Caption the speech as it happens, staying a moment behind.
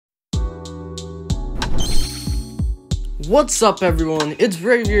What's up everyone, it's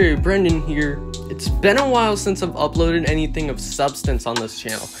BraviaryBrendan here. It's been a while since I've uploaded anything of substance on this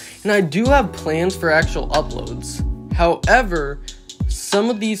channel, and I do have plans for actual uploads. However,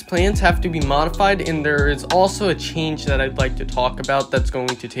 some of these plans have to be modified, and there is also a change that I'd like to talk about that's going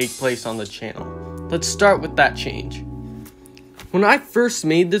to take place on the channel. Let's start with that change. When I first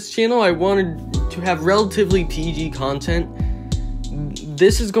made this channel, I wanted to have relatively PG content.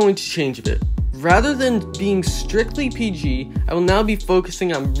 This is going to change a bit. Rather than being strictly PG, I will now be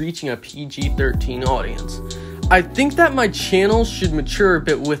focusing on reaching a PG-13 audience. I think that my channel should mature a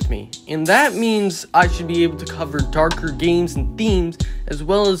bit with me, and that means I should be able to cover darker games and themes, as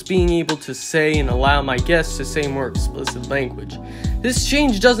well as being able to say and allow my guests to say more explicit language. This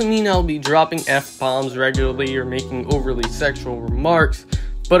change doesn't mean I'll be dropping F-bombs regularly or making overly sexual remarks,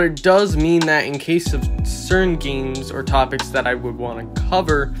 but it does mean that in case of certain games or topics that I would want to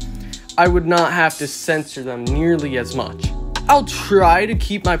cover, I would not have to censor them nearly as much. I'll try to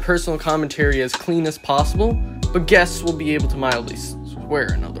keep my personal commentary as clean as possible, but guests will be able to mildly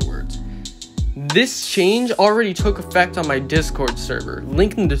swear, in other words. This change already took effect on my Discord server,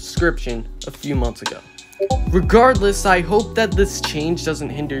 link in the description, a few months ago. Regardless, I hope that this change doesn't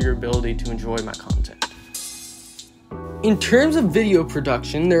hinder your ability to enjoy my content. In terms of video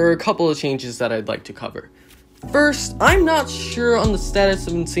production, there are a couple of changes that I'd like to cover. First, I'm not sure on the status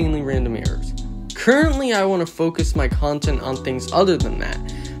of insanely random errors. Currently, I want to focus my content on things other than that,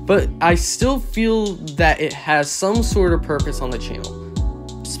 but I still feel that it has some sort of purpose on the channel.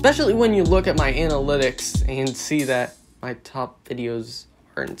 Especially when you look at my analytics and see that my top videos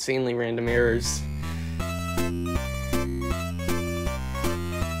are insanely random errors.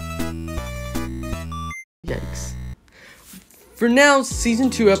 Yikes. For now, Season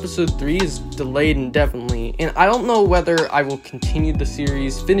 2, Episode 3 is delayed indefinitely, and I don't know whether I will continue the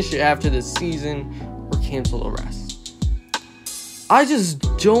series, finish it after this season, or cancel the rest. I just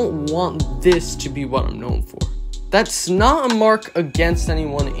don't want this to be what I'm known for. That's not a mark against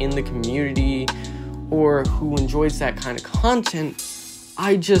anyone in the community or who enjoys that kind of content.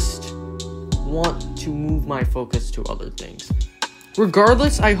 I just want to move my focus to other things.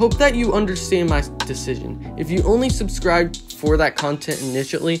 Regardless, I hope that you understand my decision. If you only subscribed for that content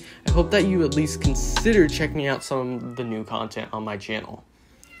initially, I hope that you at least consider checking out some of the new content on my channel.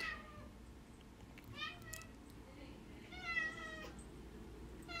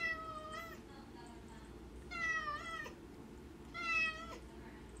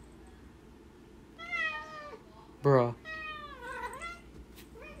 Bruh.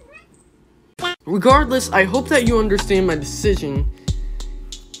 Regardless, I hope that you understand my decision,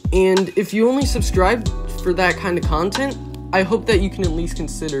 and if you only subscribe for that kind of content, I hope that you can at least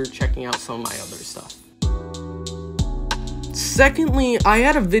consider checking out some of my other stuff. Secondly, I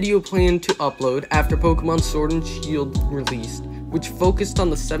had a video planned to upload after Pokemon Sword and Shield released, which focused on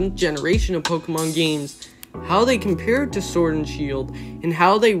the 7th generation of Pokemon games, how they compared to Sword and Shield, and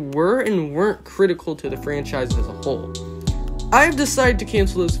how they were and weren't critical to the franchise as a whole. I have decided to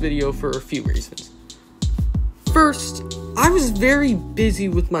cancel this video for a few reasons. First, I was very busy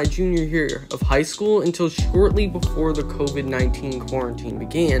with my junior year of high school until shortly before the COVID-19 quarantine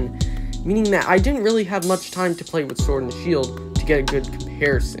began, meaning that I didn't really have much time to play with Sword and Shield to get a good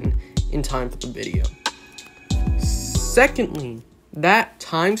comparison in time for the video. Secondly, that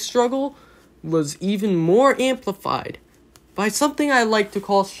time struggle was even more amplified by something I like to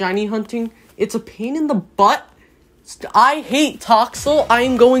call shiny hunting. It's a pain in the butt. I hate Toxel. I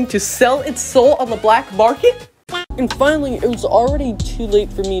am going to sell its soul on the black market. And finally, it was already too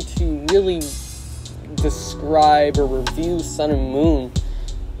late for me to really describe or review Sun and Moon,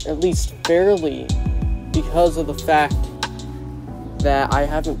 at least fairly, because of the fact that I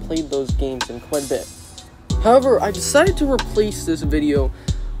haven't played those games in quite a bit. However, I decided to replace this video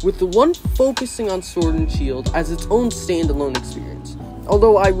with the one focusing on Sword and Shield as its own standalone experience,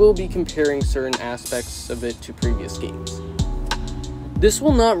 although I will be comparing certain aspects of it to previous games. This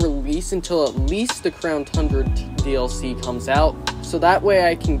will not release until at least the Crown Tundra DLC comes out, so that way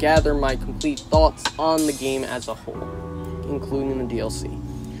I can gather my complete thoughts on the game as a whole, including the DLC.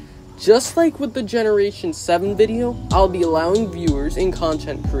 Just like with the Generation 7 video, I'll be allowing viewers and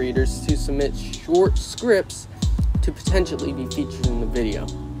content creators to submit short scripts to potentially be featured in the video.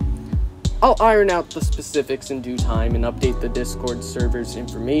 I'll iron out the specifics in due time and update the Discord server's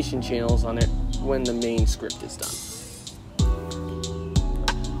information channels on it when the main script is done.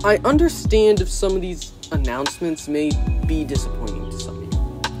 I understand if some of these announcements may be disappointing to some of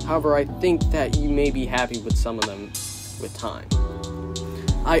you. However, I think that you may be happy with some of them with time.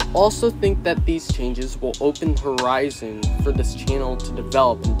 I also think that these changes will open the horizon for this channel to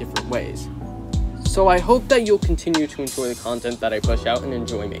develop in different ways. So I hope that you'll continue to enjoy the content that I push out and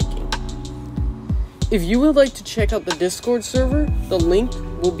enjoy making. If you would like to check out the Discord server, the link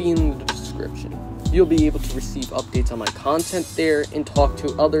will be in the description. You'll be able to receive updates on my content there and talk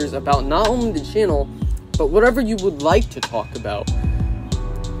to others about not only the channel, but whatever you would like to talk about.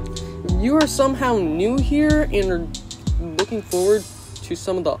 If you are somehow new here and are looking forward to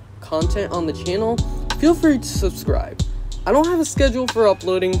some of the content on the channel, feel free to subscribe. I don't have a schedule for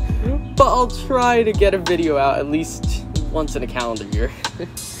uploading, but I'll try to get a video out at least once in a calendar year.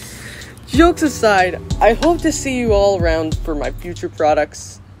 Jokes aside, I hope to see you all around for my future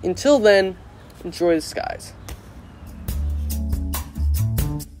products. Until then, enjoy the skies.